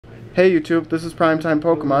Hey YouTube, this is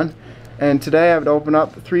PrimetimePokemon, and today I would open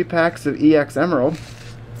up 3 packs of EX Emerald.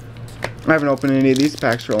 I haven't opened any of these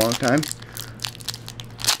packs for a long time.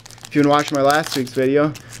 If you've been watching my last week's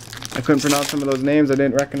video, I couldn't pronounce some of those names. I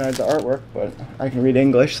didn't recognize the artwork, but I can read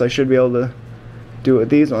English, so I should be able to do it with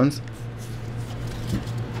these ones.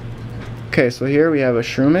 Okay, so here we have a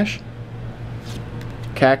Shroomish,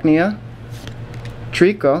 Cacnea,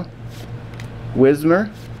 Treecko, Whismur,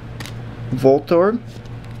 Voltorb,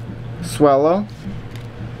 Swellow,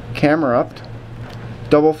 Camerupt,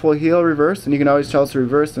 double full heal reverse, and you can always tell it's a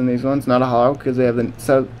reverse in these ones, not a hollow, because they have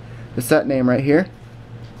the set name right here,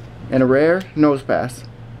 and a rare Nose Pass.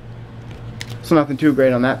 So nothing too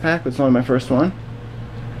great on that pack, but it's only my first one.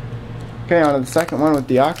 Okay, on to the second one with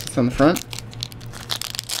Deoxys on the front.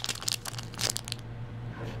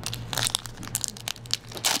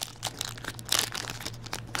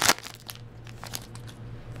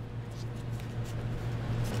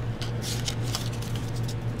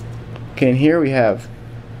 Okay, and here we have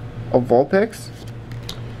a Vulpix,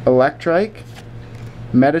 Electrike,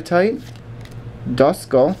 Meditite,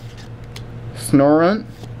 Duskull, Snorunt,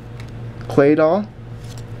 Claydol,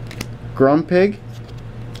 Grumpig,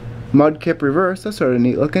 Mudkip reverse, that's sort of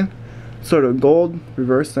neat looking, sort of gold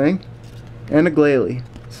reverse thing, and a Glalie.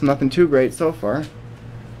 So nothing too great so far.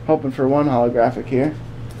 Hoping for one holographic here.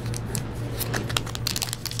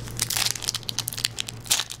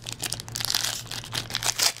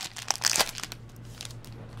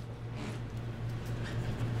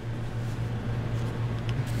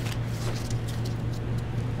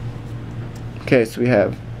 Okay, so we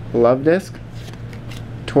have Luvdisc,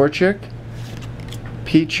 Torchic,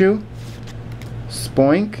 Pichu,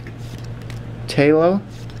 Spoink, Tailo,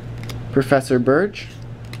 Professor Birch,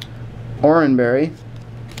 Oranberry,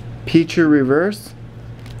 Pichu Reverse,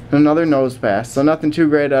 and another Nose Pass. So nothing too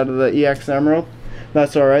great out of the EX Emerald.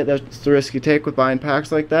 That's alright, that's the risk you take with buying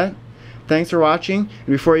packs like that. Thanks for watching, and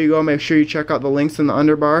before you go, make sure you check out the links in the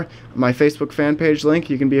underbar, my Facebook fan page link,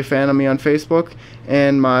 you can be a fan of me on Facebook,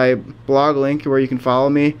 and my blog link where you can follow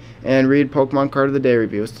me and read Pokemon Card of the Day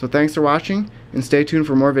reviews. So thanks for watching, and stay tuned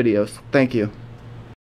for more videos. Thank you.